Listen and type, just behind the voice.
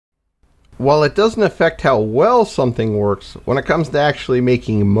while it doesn't affect how well something works, when it comes to actually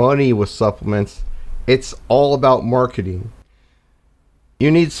making money with supplements, it's all about marketing.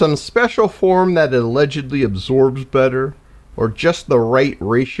 You need some special form that allegedly absorbs better, or just the right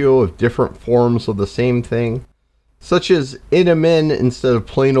ratio of different forms of the same thing, such as Inamin instead of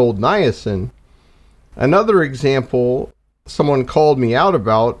plain old niacin. Another example someone called me out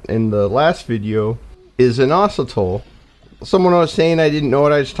about in the last video is Inositol. Someone was saying I didn't know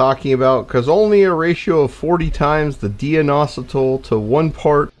what I was talking about because only a ratio of 40 times the D-inositol to 1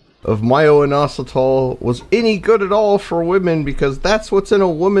 part of myo-inositol was any good at all for women because that's what's in a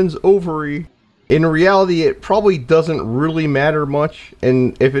woman's ovary. In reality, it probably doesn't really matter much,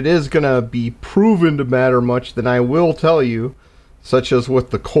 and if it is going to be proven to matter much, then I will tell you, such as with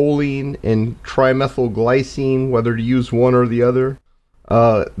the choline and trimethylglycine, whether to use one or the other.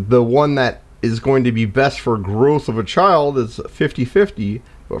 The one that is going to be best for growth of a child is 50-50,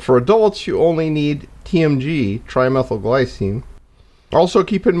 but for adults you only need TMG, trimethylglycine. Also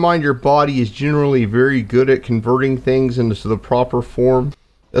keep in mind your body is generally very good at converting things into the proper form,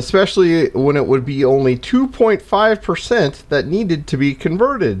 especially when it would be only 2.5% that needed to be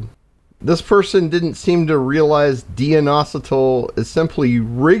converted. This person didn't seem to realize D-inositol is simply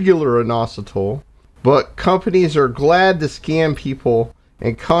regular inositol, but companies are glad to scam people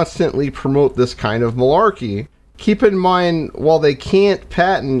and constantly promote this kind of malarkey. Keep in mind, while they can't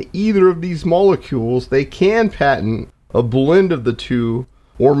patent either of these molecules, they can patent a blend of the two,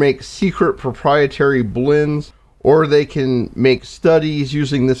 or make secret proprietary blends, or they can make studies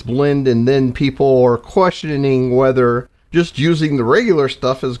using this blend, and then people are questioning whether just using the regular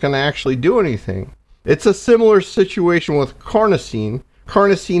stuff is going to actually do anything. It's a similar situation with carnosine.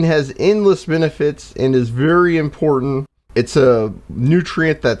 Carnosine has endless benefits and is very important. It's a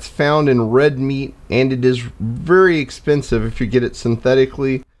nutrient that's found in red meat, and it is very expensive if you get it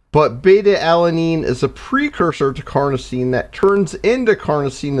synthetically. But beta alanine is a precursor to carnosine that turns into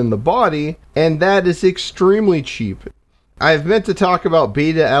carnosine in the body, and that is extremely cheap. I've meant to talk about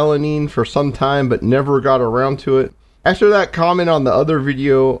beta alanine for some time, but never got around to it. After that comment on the other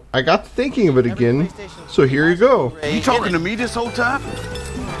video, I got to thinking of it again, so here you go. You talking to me this whole time?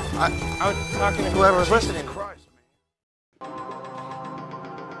 I was talking to whoever was listening. What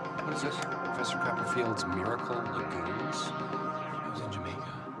is this? Professor Copperfield's Miracle Lagoons? I was in Jamaica,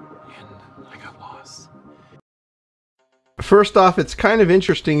 and I got lost. First off, it's kind of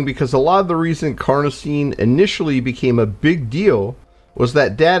interesting because a lot of the reason carnosine initially became a big deal was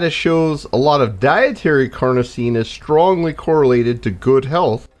that data shows a lot of dietary carnosine is strongly correlated to good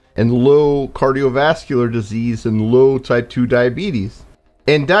health and low cardiovascular disease and low type 2 diabetes.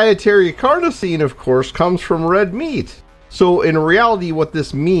 And dietary carnosine, of course, comes from red meat. So in reality, what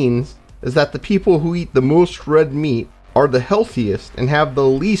this means is that the people who eat the most red meat are the healthiest and have the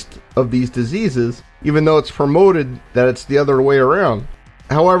least of these diseases, even though it's promoted that it's the other way around.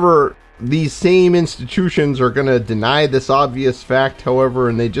 However, these same institutions are going to deny this obvious fact, however,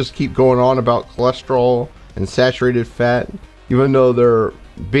 and they just keep going on about cholesterol and saturated fat, even though they're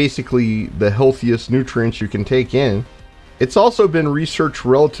basically the healthiest nutrients you can take in. It's also been researched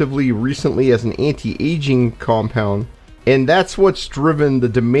relatively recently as an anti-aging compound, and that's what's driven the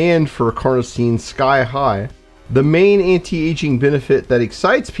demand for carnosine sky high. The main anti-aging benefit that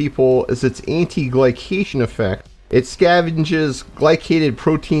excites people is its anti-glycation effect. It scavenges glycated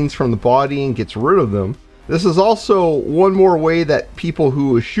proteins from the body and gets rid of them. This is also one more way that people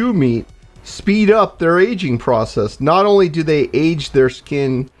who eschew meat speed up their aging process. Not only do they age their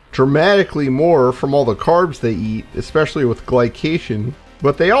skin dramatically more from all the carbs they eat, especially with glycation,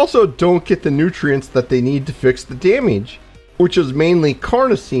 but they also don't get the nutrients that they need to fix the damage, which is mainly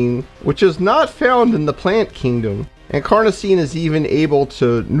carnosine, which is not found in the plant kingdom. And carnosine is even able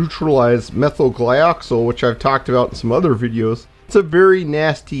to neutralize methylglyoxal, which I've talked about in some other videos. It's a very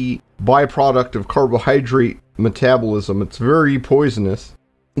nasty byproduct of carbohydrate metabolism. It's very poisonous.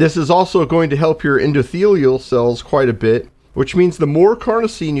 This is also going to help your endothelial cells quite a bit, which means the more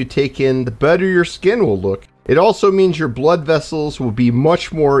carnosine you take in, the better your skin will look. It also means your blood vessels will be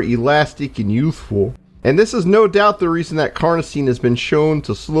much more elastic and youthful. And this is no doubt the reason that carnosine has been shown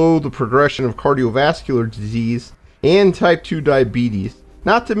to slow the progression of cardiovascular disease and type 2 diabetes,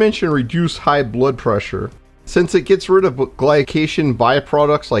 not to mention reduce high blood pressure. Since it gets rid of glycation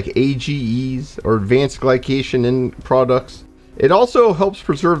byproducts like AGEs or advanced glycation end products, it also helps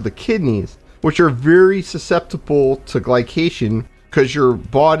preserve the kidneys, which are very susceptible to glycation because your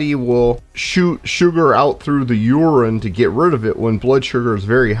body will shoot sugar out through the urine to get rid of it when blood sugar is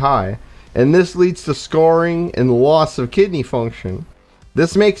very high, and this leads to scarring and loss of kidney function.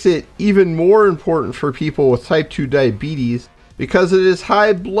 This makes it even more important for people with type 2 diabetes because it is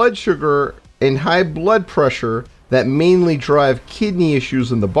high blood sugar and high blood pressure that mainly drive kidney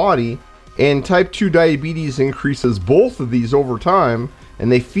issues in the body, and type 2 diabetes increases both of these over time,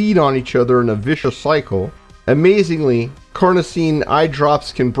 and they feed on each other in a vicious cycle. Amazingly, carnosine eye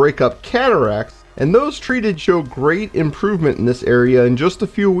drops can break up cataracts, and those treated show great improvement in this area in just a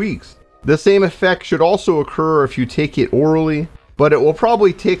few weeks. The same effect should also occur if you take it orally, but it will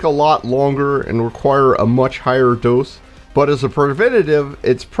probably take a lot longer and require a much higher dose. But as a preventative,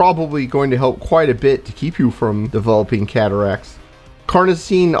 it's probably going to help quite a bit to keep you from developing cataracts.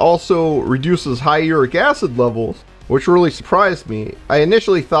 Carnosine also reduces high uric acid levels, which really surprised me. I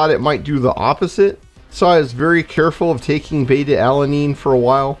initially thought it might do the opposite, so I was very careful of taking Beta Alanine for a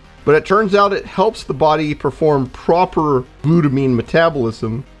while, but it turns out it helps the body perform proper glutamine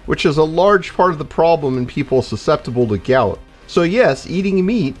metabolism, which is a large part of the problem in people susceptible to gout. So yes, eating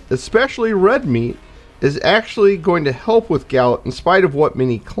meat, especially red meat, is actually going to help with gout in spite of what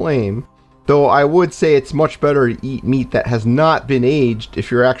many claim, though I would say it's much better to eat meat that has not been aged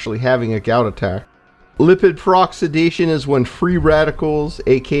if you're actually having a gout attack. Lipid peroxidation is when free radicals,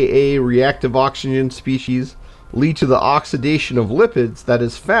 aka reactive oxygen species, lead to the oxidation of lipids, that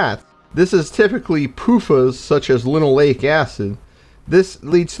is fat. This is typically PUFAs such as linoleic acid. This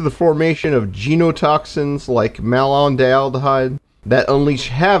leads to the formation of genotoxins like malondialdehyde that unleash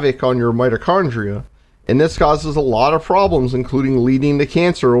havoc on your mitochondria, and this causes a lot of problems, including leading to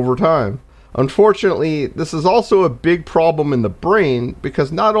cancer over time. Unfortunately, this is also a big problem in the brain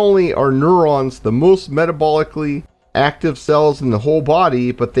because not only are neurons the most metabolically active cells in the whole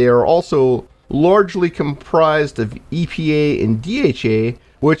body, but they are also largely comprised of EPA and DHA,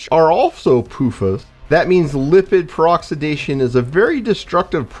 which are also PUFAs. That means lipid peroxidation is a very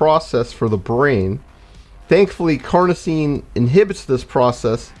destructive process for the brain. Thankfully, carnosine inhibits this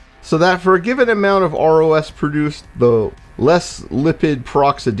process so that for a given amount of ROS produced, the less lipid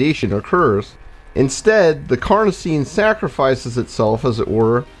peroxidation occurs. Instead, the carnosine sacrifices itself, as it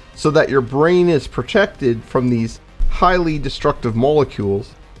were, so that your brain is protected from these highly destructive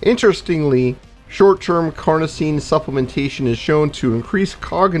molecules. Interestingly, short-term carnosine supplementation is shown to increase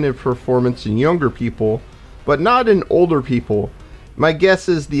cognitive performance in younger people, but not in older people. My guess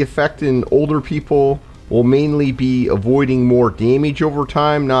is the effect in older people will mainly be avoiding more damage over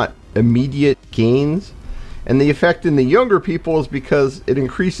time, not immediate gains. And the effect in the younger people is because it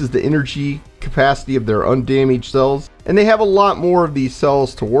increases the energy capacity of their undamaged cells, and they have a lot more of these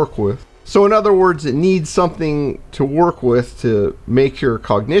cells to work with. So in other words, it needs something to work with to make your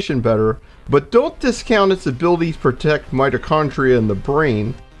cognition better, but don't discount its ability to protect mitochondria in the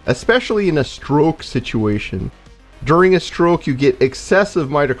brain, especially in a stroke situation. During a stroke, you get excessive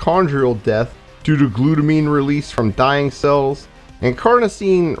mitochondrial death due to glutamine release from dying cells, and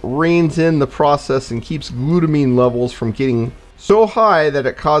carnosine reins in the process and keeps glutamine levels from getting so high that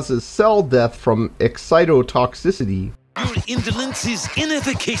it causes cell death from excitotoxicity. Your indolence is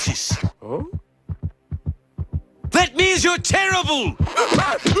inefficacious. Oh? That means you're terrible!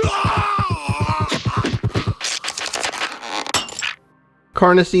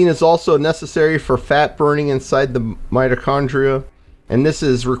 Carnosine is also necessary for fat burning inside the mitochondria, and this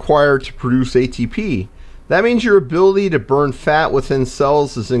is required to produce ATP. That means your ability to burn fat within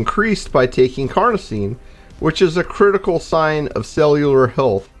cells is increased by taking carnosine, which is a critical sign of cellular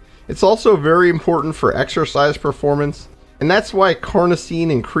health. It's also very important for exercise performance, and that's why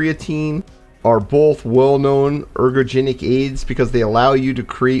carnosine and creatine are both well-known ergogenic aids because they allow you to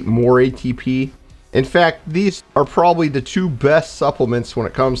create more ATP. In fact, these are probably the two best supplements when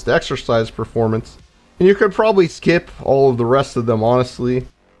it comes to exercise performance, and you could probably skip all of the rest of them, honestly.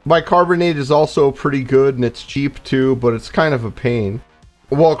 Bicarbonate is also pretty good and it's cheap too, but it's kind of a pain.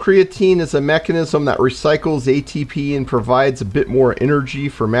 While creatine is a mechanism that recycles ATP and provides a bit more energy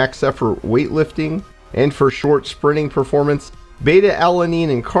for max effort weightlifting and for short sprinting performance, beta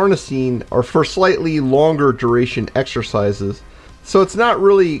alanine and carnosine are for slightly longer duration exercises. So it's not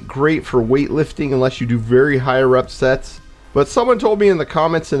really great for weightlifting unless you do very high rep sets. But someone told me in the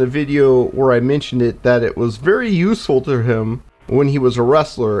comments in a video where I mentioned it that it was very useful to him when he was a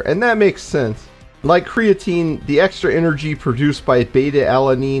wrestler, and that makes sense. Like creatine, the extra energy produced by beta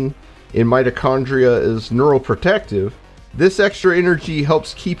alanine in mitochondria is neuroprotective. This extra energy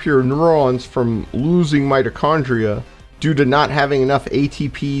helps keep your neurons from losing mitochondria due to not having enough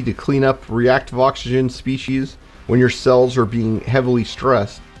ATP to clean up reactive oxygen species when your cells are being heavily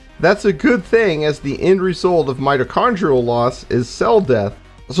stressed. That's a good thing, as the end result of mitochondrial loss is cell death.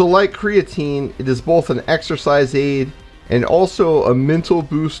 So like creatine, it is both an exercise aid and also a mental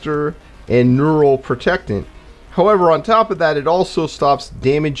booster and neural protectant. However, on top of that, it also stops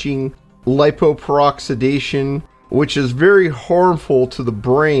damaging lipoperoxidation which is very harmful to the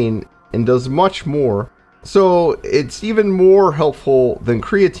brain and does much more. So it's even more helpful than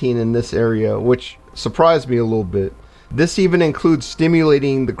creatine in this area, which surprised me a little bit. This even includes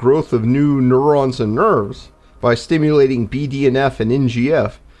stimulating the growth of new neurons and nerves by stimulating BDNF and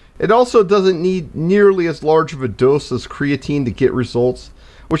NGF. It also doesn't need nearly as large of a dose as creatine to get results,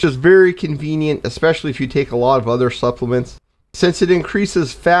 which is very convenient, especially if you take a lot of other supplements. Since it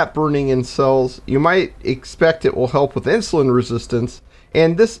increases fat burning in cells, you might expect it will help with insulin resistance,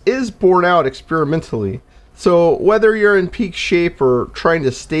 and this is borne out experimentally. So whether you're in peak shape or trying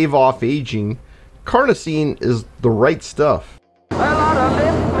to stave off aging, carnosine is the right stuff. Come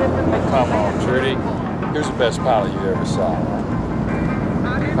on, Trudy. Here's the best pilot you ever saw.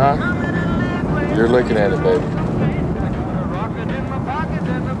 Huh? You're looking at it, baby.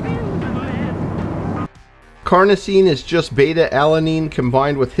 Carnosine is just beta alanine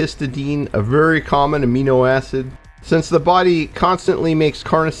combined with histidine, a very common amino acid. Since the body constantly makes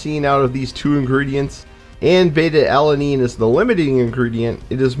carnosine out of these two ingredients, and beta alanine is the limiting ingredient,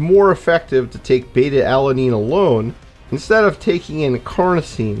 it is more effective to take beta alanine alone instead of taking in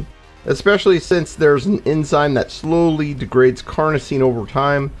carnosine, especially since there's an enzyme that slowly degrades carnosine over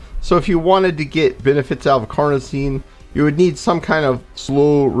time. So if you wanted to get benefits out of carnosine, you would need some kind of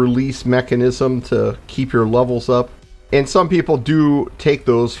slow release mechanism to keep your levels up. And some people do take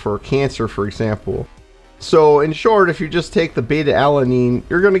those for cancer, for example. So in short, if you just take the beta alanine,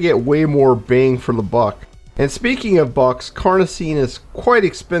 you're going to get way more bang for the buck. And speaking of bucks, carnosine is quite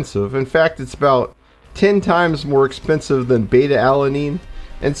expensive. In fact, it's about 10 times more expensive than beta alanine.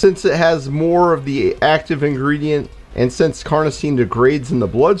 And since it has more of the active ingredient, and since carnosine degrades in the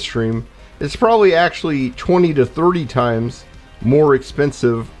bloodstream, it's probably actually 20 to 30 times more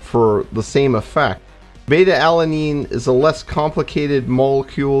expensive for the same effect. Beta alanine is a less complicated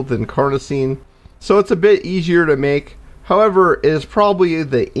molecule than carnosine, so it's a bit easier to make. However, it is probably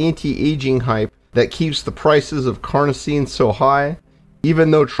the anti-aging hype that keeps the prices of carnosine so high, even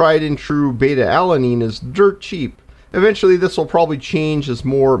though tried and true beta alanine is dirt cheap. Eventually this will probably change as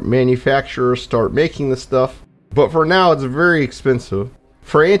more manufacturers start making this stuff, but for now it's very expensive.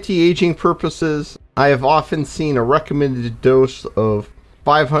 For anti-aging purposes, I have often seen a recommended dose of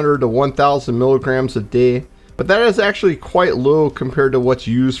 500 to 1000 milligrams a day, but that is actually quite low compared to what's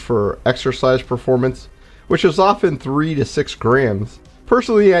used for exercise performance, which is often 3 to 6 grams.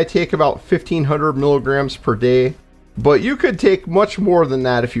 Personally, I take about 1500 milligrams per day, but you could take much more than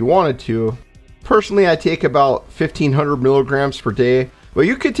that if you wanted to. Personally, I take about 1500 milligrams per day, but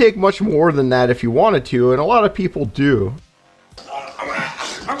you could take much more than that if you wanted to, and a lot of people do.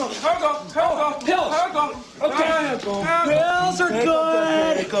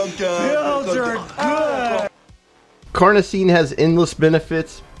 Carnosine has endless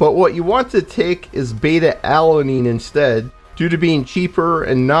benefits, but what you want to take is beta alanine instead, due to being cheaper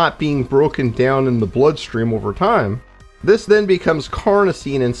and not being broken down in the bloodstream over time. This then becomes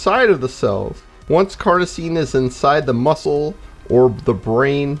carnosine inside of the cells. Once carnosine is inside the muscle or the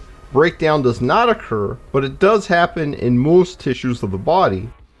brain, breakdown does not occur, but it does happen in most tissues of the body.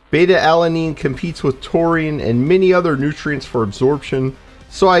 Beta alanine competes with taurine and many other nutrients for absorption,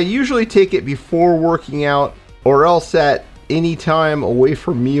 so I usually take it before working out or else at any time away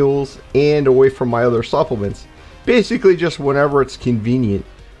from meals and away from my other supplements. Basically just whenever it's convenient.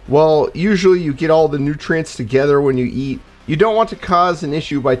 Well, usually you get all the nutrients together when you eat. You don't want to cause an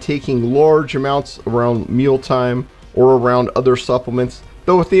issue by taking large amounts around mealtime or around other supplements,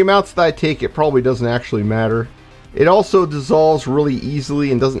 though with the amounts that I take it probably doesn't actually matter. It also dissolves really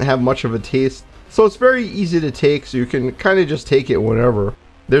easily and doesn't have much of a taste, so it's very easy to take, so you can kind of just take it whenever.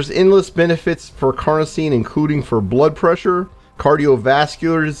 There's endless benefits for carnosine, including for blood pressure,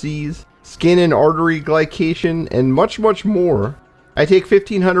 cardiovascular disease, skin and artery glycation, and much more. I take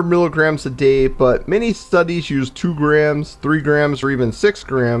 1500 milligrams a day, but many studies use 2 grams, 3 grams, or even 6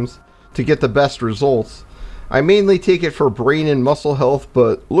 grams to get the best results. I mainly take it for brain and muscle health,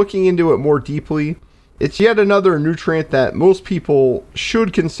 but looking into it more deeply, it's yet another nutrient that most people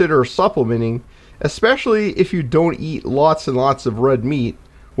should consider supplementing, especially if you don't eat lots and lots of red meat,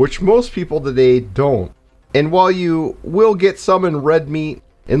 which most people today don't. And while you will get some in red meat,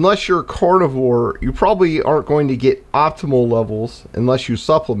 unless you're carnivore, you probably aren't going to get optimal levels unless you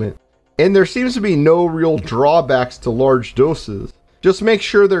supplement. And there seems to be no real drawbacks to large doses. Just make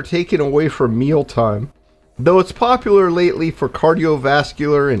sure they're taken away from mealtime. Though it's popular lately for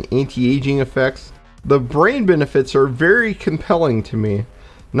cardiovascular and anti-aging effects, the brain benefits are very compelling to me.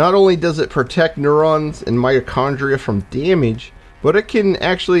 Not only does it protect neurons and mitochondria from damage, but it can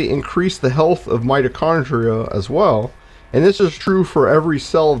actually increase the health of mitochondria as well. And this is true for every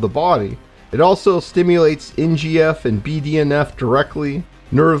cell of the body. It also stimulates NGF and BDNF directly,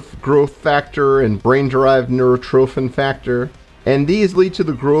 nerve growth factor and brain-derived neurotrophin factor, and these lead to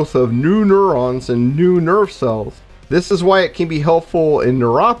the growth of new neurons and new nerve cells. This is why it can be helpful in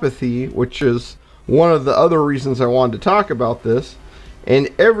neuropathy, which is one of the other reasons I wanted to talk about this. And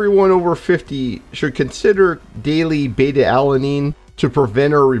everyone over 50 should consider daily beta alanine to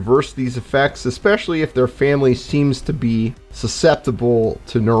prevent or reverse these effects, especially if their family seems to be susceptible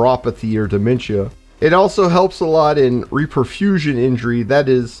to neuropathy or dementia. It also helps a lot in reperfusion injury, that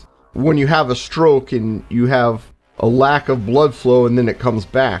is, when you have a stroke and you have a lack of blood flow and then it comes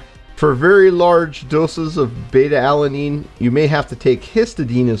back. For very large doses of beta alanine, you may have to take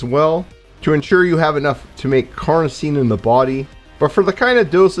histidine as well to ensure you have enough to make carnosine in the body. But for the kind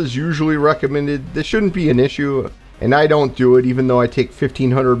of doses usually recommended, this shouldn't be an issue, and I don't do it even though I take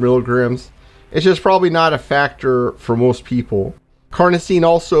 1500 milligrams. It's just probably not a factor for most people. Carnosine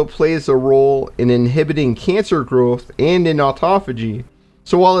also plays a role in inhibiting cancer growth and in autophagy.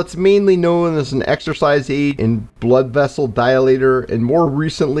 So while it's mainly known as an exercise aid and blood vessel dilator, and more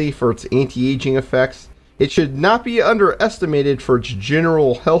recently for its anti-aging effects, it should not be underestimated for its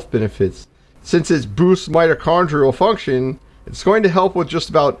general health benefits. Since it boosts mitochondrial function, it's going to help with just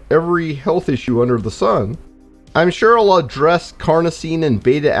about every health issue under the sun. I'm sure I'll address carnosine and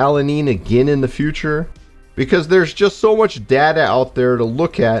beta alanine again in the future, because there's just so much data out there to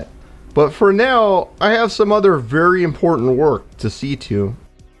look at. But for now, I have some other very important work to see to.